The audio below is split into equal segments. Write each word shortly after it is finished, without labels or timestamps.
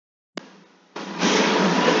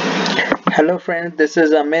Hello friends, this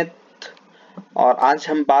is Amit और आज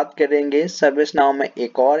हम बात करेंगे सर्विस नाउ में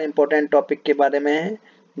एक और इम्पोर्टेंट टॉपिक के बारे में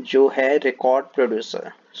जो है रिकॉर्ड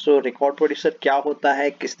प्रोड्यूसर। रिकॉर्ड प्रोड्यूसर क्या होता है,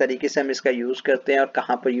 किस तरीके से हम इसका यूज़ करते हैं और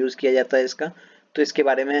कहाँ पर यूज़ किया जाता है इसका, तो इसके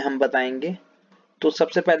बारे में हम बताएंगे। तो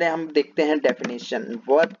सबसे पहले हम देखते हैं definition.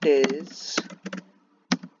 What is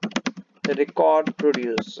record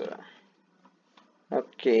producer?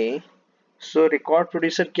 Okay, record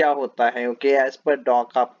producer क्या होता है? ओके, एज पर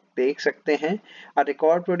डॉक आप देख सकते हैं, a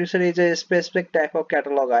record producer is a specific type of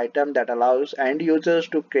catalog item that allows end users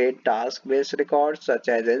to create task based records such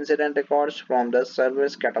as incident records from the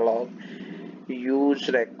service catalog. Use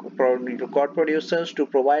record producers to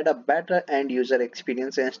provide a better end user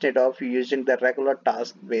experience instead of using the regular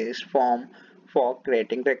task based form for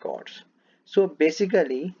creating records. So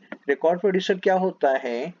basically record producer क्या होता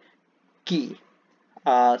है कि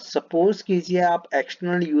suppose कीजिए आप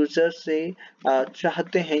external user से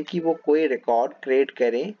चाहते हैं कि वो कोई रिकॉर्ड क्रिएट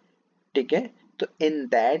करे, ठीक है। तो इन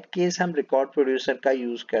दैट केस हम रिकॉर्ड प्रोड्यूसर का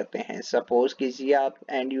यूज करते हैं। सपोज कीजिए आप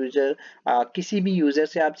एंड यूजर किसी भी यूजर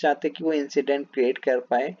से आप चाहते हैं कि वो इंसिडेंट क्रिएट कर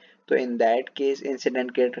पाए, तो in that case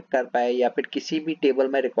incident create कर पाए या फिर किसी भी टेबल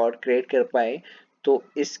में रिकॉर्ड क्रिएट कर पाए, तो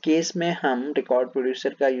इस केस में हम रिकॉर्ड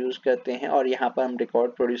प्रोड्यूसर का यूज करते हैं और यहाँ पर हम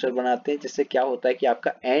रिकॉर्ड प्रोड्यूसर बनाते हैं। जिससे क्या होता है कि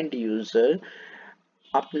आपका एंड यूजर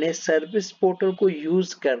अपने सर्विस पोर्टल को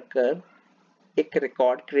यूज कर कर एक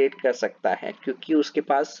रिकॉर्ड क्रिएट कर सकता है, क्योंकि उसके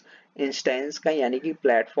पास इंस्टेंस का यानी कि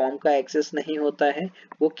प्लेटफॉर्म का एक्सेस नहीं होता है।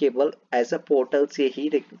 वो केवल एज अ पोर्टल से ही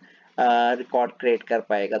रिकॉर्ड क्रिएट कर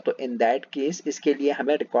पाएगा। तो इन दैट केस इसके लिए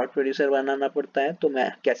हमें रिकॉर्ड प्रोड्यूसर बनाना पड़ता है। तो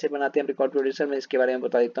मैं कैसे बनाते हैं रिकॉर्ड प्रोड्यूसर, मैं इसके बारे में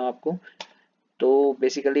बता देता हूँ आपको। तो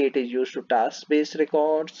basically it is used to task based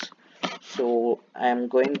records. So I am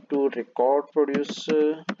going to record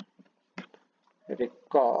producer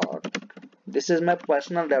record, this is my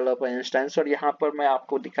personal developer instance और यहाँ पर मैं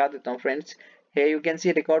आपको दिखा देता हूँ friends. here you can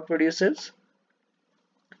see record producers,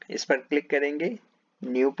 इस पर क्लिक करेंगे,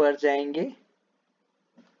 न्यू पर जाएंगे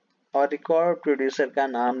और रिकॉर्ड प्रोड्यूसर का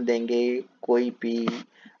नाम देंगे कोई भी।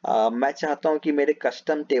 मैं चाहता हूँ कि मेरे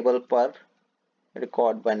कस्टम टेबल पर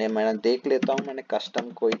रिकॉर्ड बने। मैं देख लेता हूँ मैंने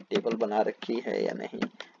कस्टम कोई टेबल बना रखी है या नहीं।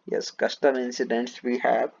 Yes, custom incidents we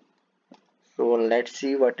have, so let's see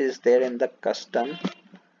what is there in the custom.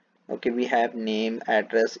 Okay, we have name,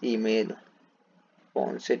 address, email,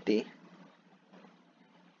 phone, city.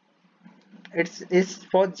 It's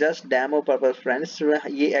for just demo purpose friends.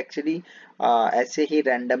 ये actually ऐसे ही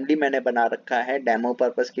randomly मैंने बना रखा है डेमो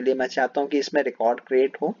पर्पस के लिए। मैं चाहता हूँ कि इसमें रिकॉर्ड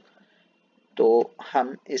क्रिएट हो, तो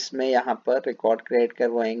हम इसमें यहाँ पर रिकॉर्ड क्रिएट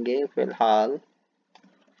करवाएंगे फिलहाल।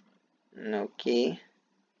 ओके,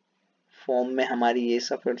 फॉर्म में हमारी ये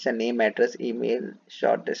सब फिर से name, address, email,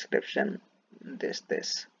 short description,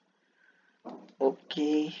 this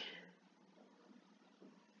okay.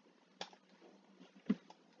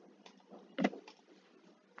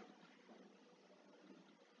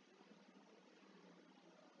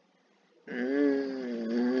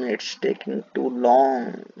 It's taking too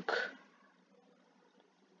long.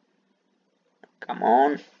 Come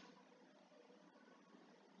on.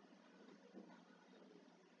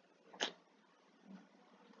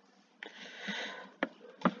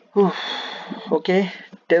 Okay,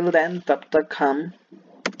 till then तब तक हम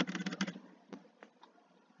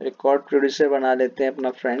रिकॉर्ड प्रोड्यूसर बना लेते हैं अपना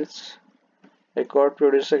फ्रेंड्स। रिकॉर्ड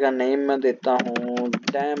प्रोड्यूसर का नेम मैं देता हूँ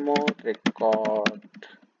demo record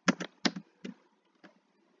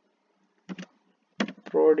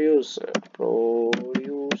producer.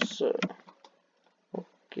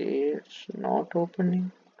 Okay, it's not opening.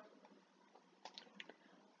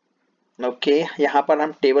 Okay, यहाँ पर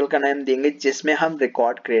हम टेबल का नाम देंगे जिसमें हम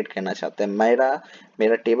रिकॉर्ड क्रिएट करना चाहते हैं।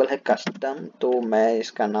 मेरा टेबल है कस्टम, तो मैं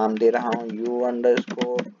इसका नाम दे रहा हूँ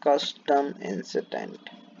u_custom incident।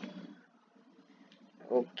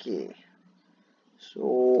 Okay,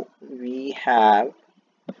 so we have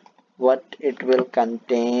what it will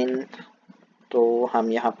contain, तो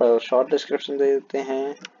हम यहाँ पर शॉर्ट डिस्क्रिप्शन दे देते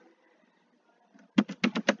हैं।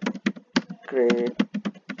 Create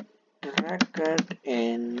record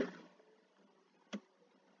in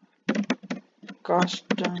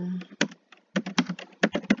custom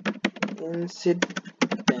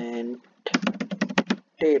incident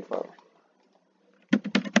table,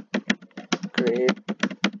 create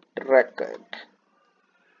record.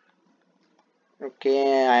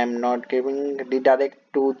 Okay, I am not giving redirect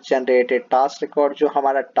to generate a task record। जो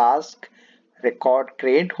हमारा task record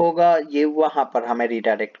create होगा ये वहां पर हमें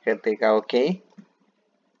रिडायरेक्ट कर देगा। ओके,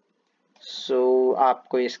 सो आप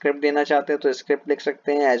कोई स्क्रिप्ट देना चाहते हैं तो स्क्रिप्ट लिख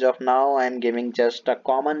सकते हैं। As of now I am giving just a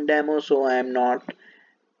common demo, so I am not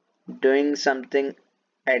doing something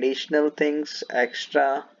additional things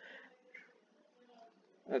extra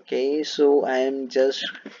Okay, so I am just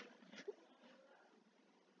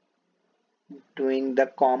doing the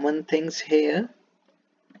common things here.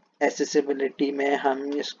 Accessibility में हम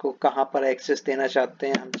इसको कहाँ पर access देना चाहते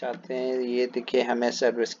हैं, हम चाहते हैं ये दिखे हमें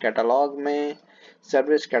सर्विस कैटलॉग में,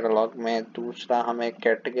 सर्विस कैटलॉग में। दूसरा हमें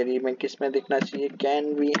कैटेगरी में किस में दिखना चाहिए,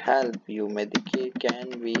 कैन वी हेल्प यू में दिखिए,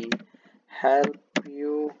 कैन वी हेल्प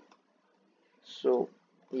यू। सो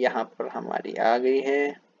यहाँ पर हमारी आ गई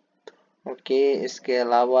है। ओके, इसके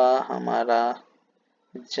अलावा हमारा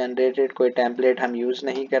जनरेटेड कोई टेम्पलेट हम यूज़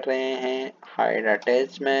नहीं कर रहे हैं। हाइड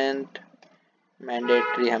अटैचमेंट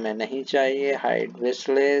मैंडेटरी हमें नहीं चाहिए। Hide wish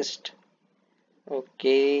list.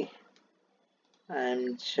 Okay, I am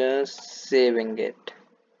just saving it.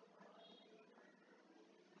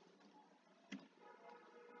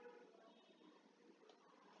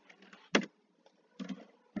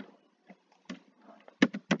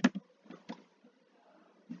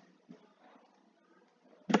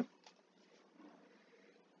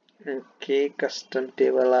 Okay, custom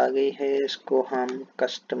table आ गई है, इसको हम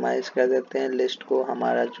कस्टमाइज कर देते हैं लिस्ट को।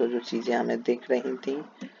 हमारा जो जो चीज़ें हमें दिख रही थी,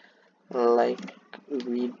 like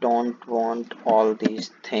we don't want all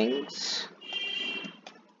these things,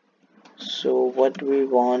 so what we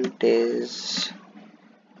want is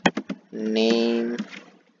name,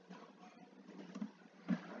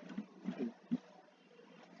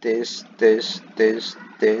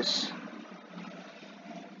 this.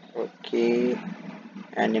 Okay,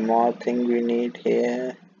 any more thing we need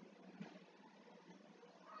here?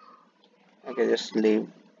 Okay, just leave.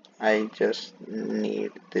 I just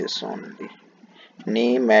need this only.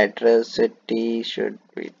 Name, address, city should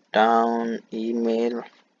be down. Email,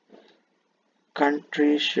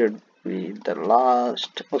 country should be the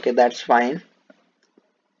last. Okay, that's fine.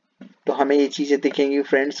 तो हमें ये चीजें दिखेंगी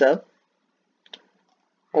friends अब।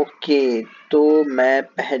 Okay, तो मैं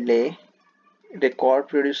पहले record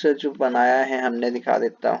producer जो बनाया है हमने दिखा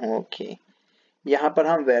देता हूँ। ओके, यहाँ पर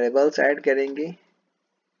हम वेरिएबल्स ऐड करेंगे।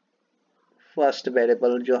 फर्स्ट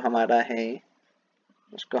वेरिएबल जो हमारा है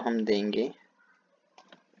उसको हम देंगे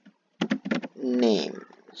name,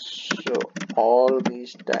 so all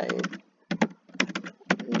this type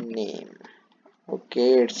name.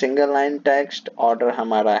 Okay, it's single line text, order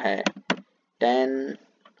हमारा है 10।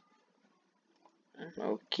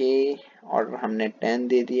 ओके, ऑर्डर हमने 10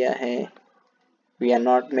 दे दिया है। We are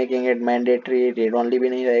not making it mandatory, read only भी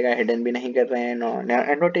नहीं रहेगा, हिडन भी नहीं कर रहे हैं।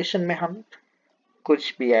 एनोटेशन में हम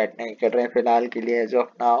कुछ भी ऐड नहीं कर रहे हैं फिलहाल के लिए एज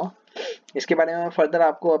ऑफ नाउ। इसके बारे में मैं फर्दर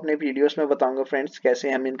आपको अपने वीडियोस में बताऊंगा फ्रेंड्स,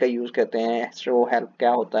 कैसे हम इनका यूज़ करते हैं। सो हेल्प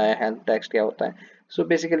क्या होता है, हेल्प टेक्स्ट क्या होता है। So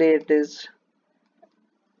basically it is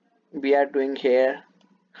we are doing here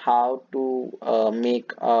how to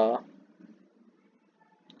make a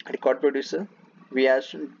record producer. We are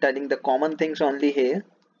telling the common things only here.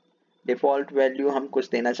 Default value हम कुछ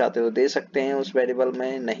देना चाहते हो दे सकते हैं उस वेरिएबल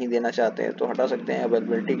में, नहीं देना चाहते हैं तो हटा सकते हैं।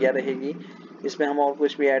 अवेलेबिलिटी क्या रहेगी, इसमें हम और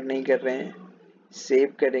कुछ भी ऐड नहीं कर रहे हैं।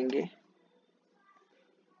 सेव करेंगे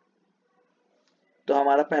तो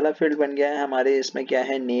हमारा पहला फील्ड बन गया है। हमारे इसमें क्या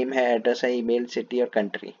है, नेम है, एड्रेस है, ईमेल, सिटी और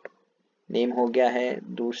कंट्री। नेम हो गया है।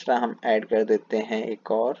 दूसरा हम ऐड कर देते हैं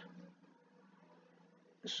एक और,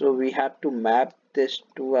 so we have to map this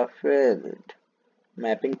to a field.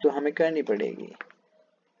 Mapping तो हमें करनी पड़ेगी,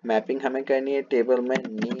 मैपिंग हमें करनी है टेबल में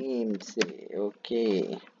नेम से।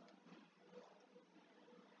 Okay,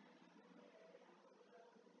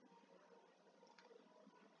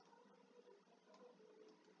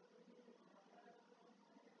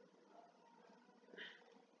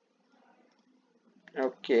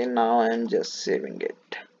 okay, now I am just saving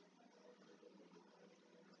it.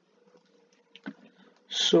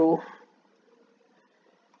 So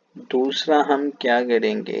दूसरा हम क्या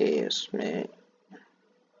करेंगे, इसमें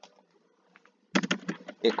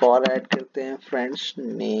एक और ऐड करते हैं फ्रेंड्स,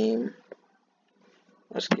 नेम,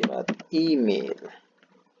 उसके बाद ईमेल।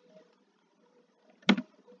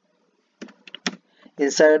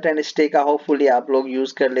 इंसर्ट एंड स्टे का होपफुली आप लोग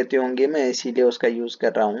यूज कर लेते होंगे, मैं इसीलिए उसका यूज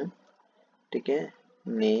कर रहा हूँ। ठीक है,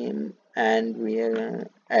 नेम एंड वी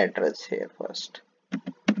एड्रेस है first,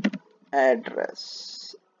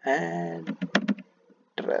 address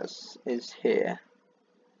is here.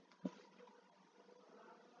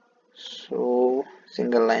 So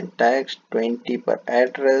single line text 20 पर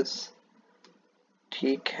एड्रेस।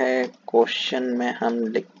 ठीक है, क्वेश्चन में हम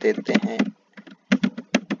लिख देते हैं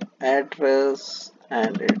address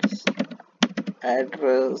and it's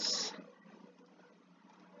address.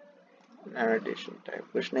 Notation type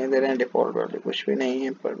कुछ नहीं दे रहे हैं, डिफॉल्ट वैल्यू कुछ भी नहीं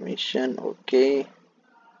है, परमिशन ओके।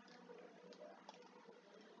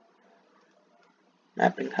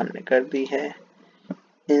 मैपिंग हमने कर दी है।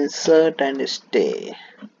 इंसर्ट एंड स्टे,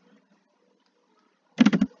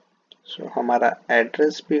 सो हमारा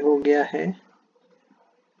एड्रेस भी हो गया है,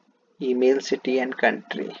 email, city and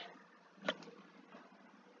country.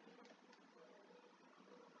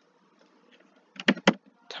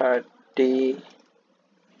 30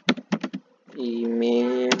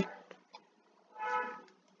 email,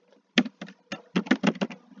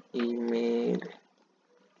 email,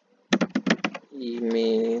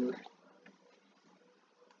 email,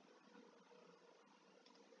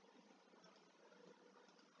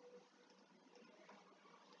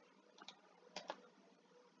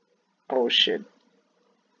 oh shit,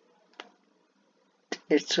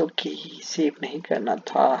 it's okay, save नहीं करना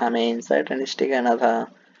था, हमें इंसर्ट एंड स्टे करना था,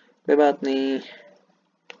 कोई बात नहीं।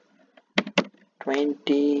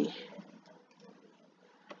 20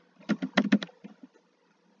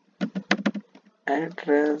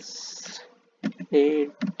 एड्रेस,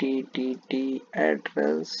 ATTT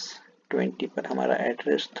एड्रेस, 20 पर हमारा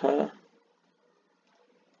एड्रेस था।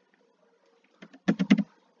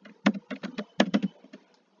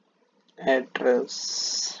 Address,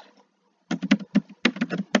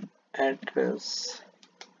 address,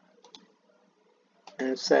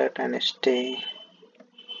 insert and stay,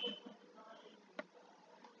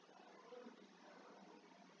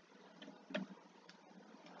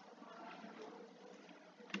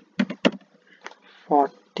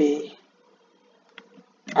 forty.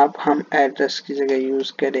 अब हम एड्रेस की जगह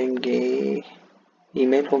यूज करेंगे,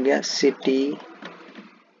 ईमेल हो गया city,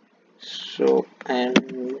 so I am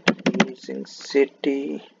using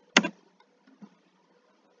city,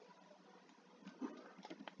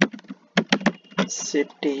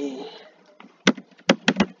 city,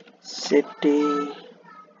 city,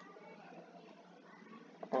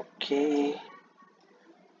 okay,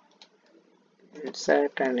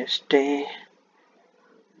 insert and stay,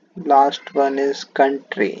 last one is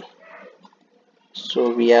country, so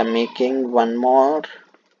we are making one more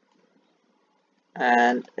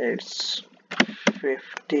and it's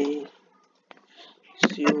 50,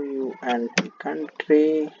 COUNT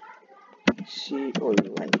country,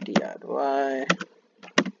 COUNTRY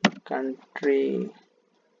country,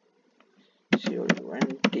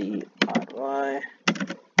 COUNTRY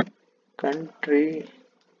country,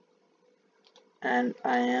 and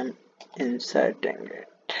I am inserting it.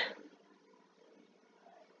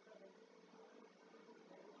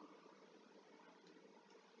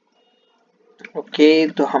 Okay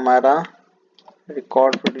तो हमारा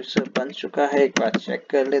record producer बन चुका है, एक बार check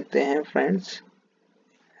कर लेते हैं friends.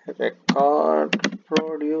 Record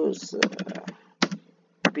producer,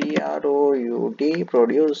 PROUD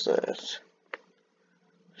producer.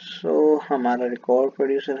 सो हमारा रिकॉर्ड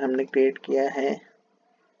प्रोड्यूसर हमने क्रिएट किया है,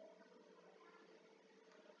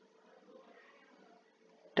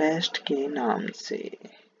 टेस्ट के नाम से।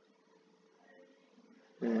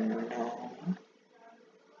 नो,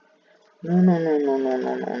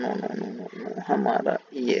 हमारा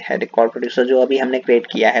ये है रिकॉर्ड प्रोड्यूसर जो अभी हमने क्रिएट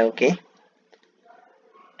किया है। ओके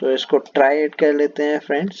तो इसको ट्राई इट कर लेते हैं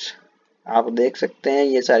फ्रेंड्स। आप देख सकते हैं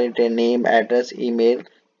ये सारे नेम, एड्रेस, ईमेल,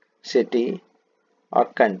 सिटी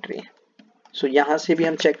और कंट्री। सो यहाँ से भी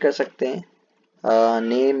हम चेक कर सकते हैं,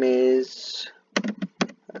 name is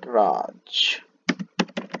Raj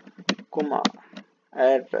Kumar,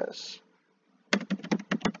 address,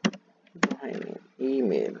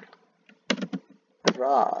 email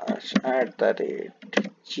raj@gmail.com,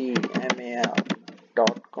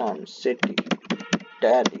 city,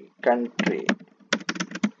 Delhi, country,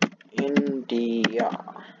 India.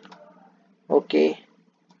 Okay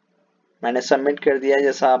मैंने सबमिट कर दिया।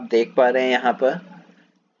 जैसा आप देख पा रहे हैं यहाँ पर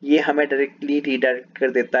ये हमें डायरेक्टली रीडायरेक्ट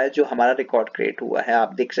कर देता है जो हमारा रिकॉर्ड क्रिएट हुआ है।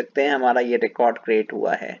 आप देख सकते हैं हमारा ये रिकॉर्ड क्रिएट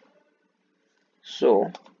हुआ है।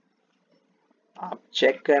 सो आप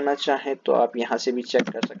चेक करना चाहें तो आप यहाँ से भी चेक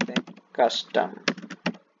कर सकते हैं, कस्टम।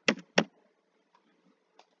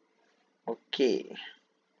 ओके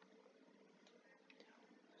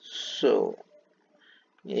सो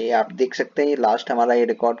ये आप देख सकते हैं ये लास्ट हमारा ये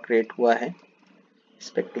रिकॉर्ड क्रिएट हुआ है। इस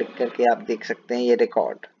पर क्लिक करके आप देख सकते हैं ये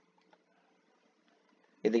रिकॉर्ड।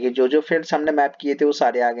 ये देखिए जो जो फील्ड्स हमने मैप किए थे वो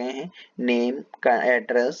सारे आ गए हैं, name,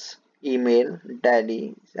 address, email,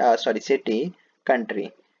 Delhi, sorry city, country.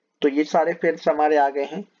 तो ये सारे फील्ड्स हमारे आ गए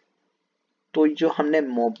हैं। तो जो हमने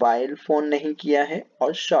मोबाइल फोन नहीं किया है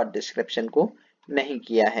और शॉर्ट डिस्क्रिप्शन को नहीं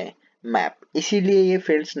किया है मैप, इसीलिए ये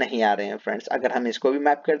फील्ड्स नहीं आ रहे हैं फ्रेंड्स। अगर हम इसको भी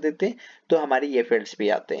मैप कर देते तो हमारी ये फील्ड्स भी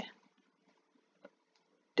आते हैं।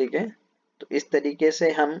 ठीक है तो इस तरीके से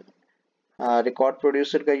हम रिकॉर्ड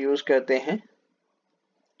प्रोड्यूसर का यूज करते हैं।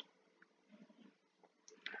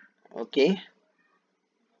 ओके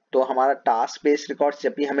तो हमारा टास्क बेस्ड रिकॉर्ड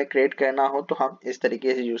जब भी हमें क्रिएट करना हो तो हम इस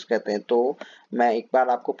तरीके से यूज करते हैं। तो मैं एक बार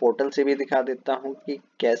आपको पोर्टल से भी दिखा देता हूँ कि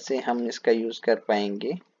कैसे हम इसका यूज कर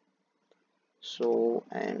पाएंगे। सो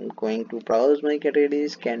I am going to browse my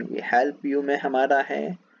categories, can we help you में हमारा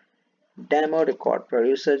है डेमो रिकॉर्ड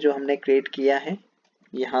प्रोड्यूसर जो हमने क्रिएट किया है।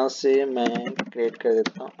 यहाँ से मैं क्रिएट कर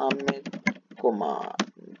देता हूँ Amit Kumar,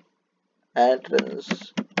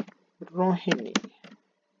 address Rohini,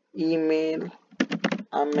 email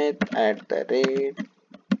amit@gmail.com,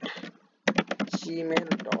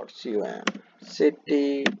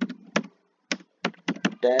 city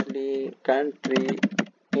Delhi, country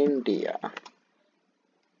India.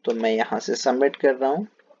 तो मैं यहाँ से सबमिट कर रहा हूँ।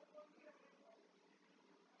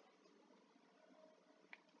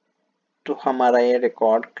 तो हमारा ये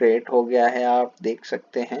रिकॉर्ड क्रिएट हो गया है, आप देख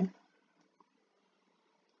सकते हैं।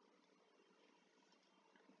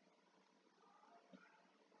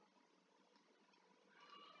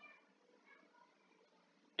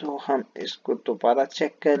 तो हम इसको दोबारा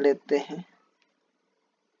चेक कर लेते हैं।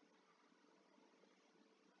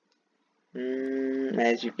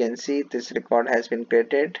 As you can see, this record has been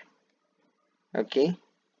created. Okay.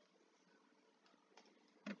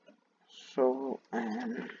 So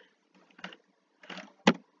I'm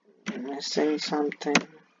missing something.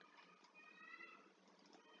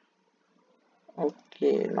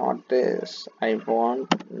 Okay, not this. I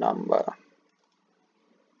want number.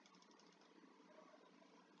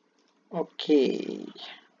 Okay.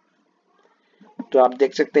 तो आप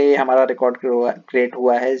देख सकते हैं हमारा रिकॉर्ड क्रिएट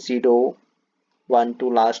हुआ है,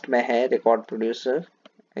 012 लास्ट में है रिकॉर्ड प्रोड्यूसर।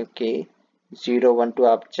 ओके, 012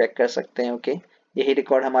 आप चेक कर सकते हैं। ओके, यही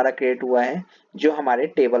रिकॉर्ड हमारा क्रिएट हुआ है जो हमारे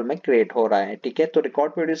टेबल में क्रिएट हो रहा है। ठीक है, तो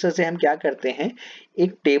रिकॉर्ड प्रोड्यूसर से हम क्या करते हैं,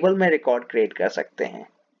 एक टेबल में रिकॉर्ड क्रिएट कर सकते हैं।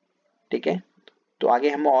 ठीक है, तो आगे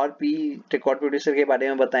हम और भी रिकॉर्ड प्रोड्यूसर के बारे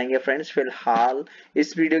में बताएंगे फ्रेंड्स। फिलहाल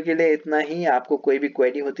इस वीडियो के लिए इतना ही। आपको कोई भी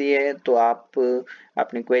क्वेरी होती है तो आप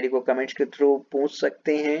अपनी क्वेरी को कमेंट्स के थ्रू पूछ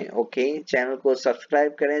सकते हैं। ओके, चैनल को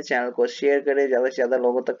सब्सक्राइब करें, चैनल को शेयर करें, ज़्यादा से ज़्यादा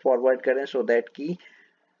लोगों तक फॉरवर्ड करें, सो दैट कि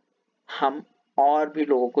हम और भी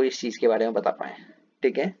लोगों को इस चीज़ के बारे में बता पाएं।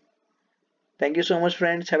 ठीक है, thank you so much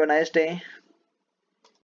friends, have a nice day.